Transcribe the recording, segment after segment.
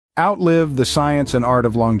Outlive, The Science and Art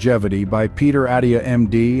of Longevity by Peter Attia,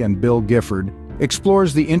 MD, and Bill Gifford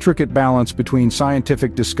explores the intricate balance between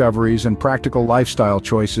scientific discoveries and practical lifestyle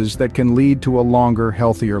choices that can lead to a longer,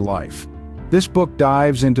 healthier life. This book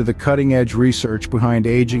dives into the cutting-edge research behind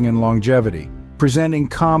aging and longevity, presenting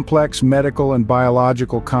complex medical and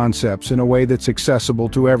biological concepts in a way that's accessible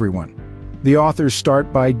to everyone. The authors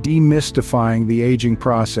start by demystifying the aging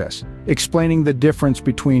process, explaining the difference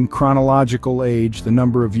between chronological age, the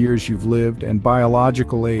number of years you've lived, and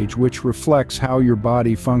biological age, which reflects how your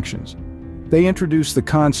body functions. They introduce the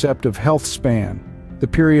concept of health span, the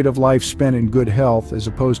period of life spent in good health as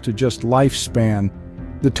opposed to just lifespan,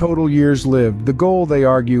 the total years lived. The goal, they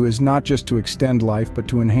argue, is not just to extend life, but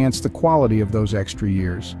to enhance the quality of those extra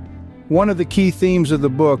years. One of the key themes of the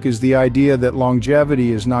book is the idea that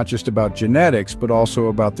longevity is not just about genetics, but also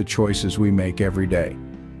about the choices we make every day.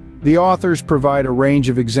 The authors provide a range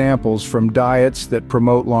of examples from diets that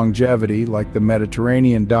promote longevity, like the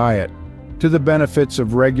Mediterranean diet, to the benefits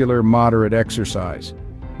of regular, moderate exercise.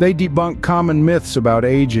 They debunk common myths about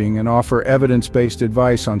aging and offer evidence-based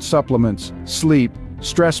advice on supplements, sleep,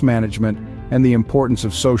 stress management, and the importance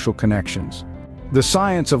of social connections. The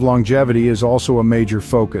science of longevity is also a major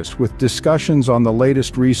focus, with discussions on the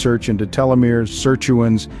latest research into telomeres,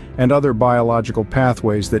 sirtuins, and other biological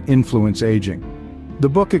pathways that influence aging. The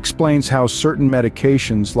book explains how certain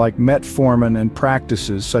medications like metformin and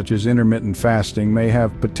practices such as intermittent fasting may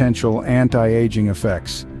have potential anti-aging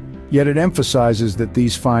effects. Yet it emphasizes that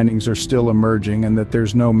these findings are still emerging and that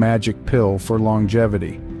there's no magic pill for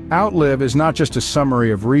longevity. Outlive is not just a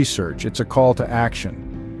summary of research, it's a call to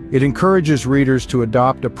action. It encourages readers to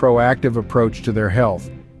adopt a proactive approach to their health,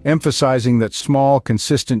 emphasizing that small,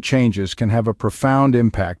 consistent changes can have a profound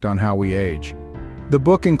impact on how we age. The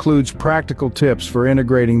book includes practical tips for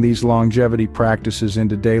integrating these longevity practices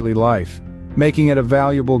into daily life, making it a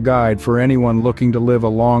valuable guide for anyone looking to live a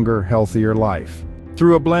longer, healthier life.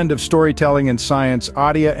 Through a blend of storytelling and science,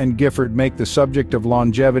 Attia and Gifford make the subject of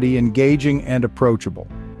longevity engaging and approachable.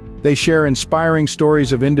 They share inspiring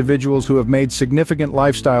stories of individuals who have made significant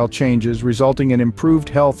lifestyle changes, resulting in improved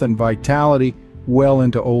health and vitality well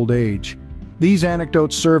into old age. These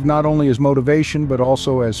anecdotes serve not only as motivation, but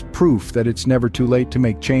also as proof that it's never too late to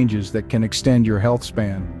make changes that can extend your health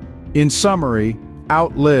span. In summary,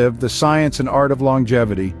 Outlive, The Science and Art of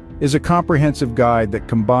Longevity is a comprehensive guide that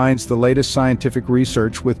combines the latest scientific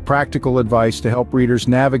research with practical advice to help readers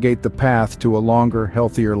navigate the path to a longer,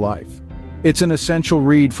 healthier life. It's an essential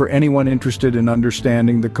read for anyone interested in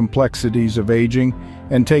understanding the complexities of aging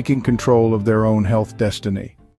and taking control of their own health destiny.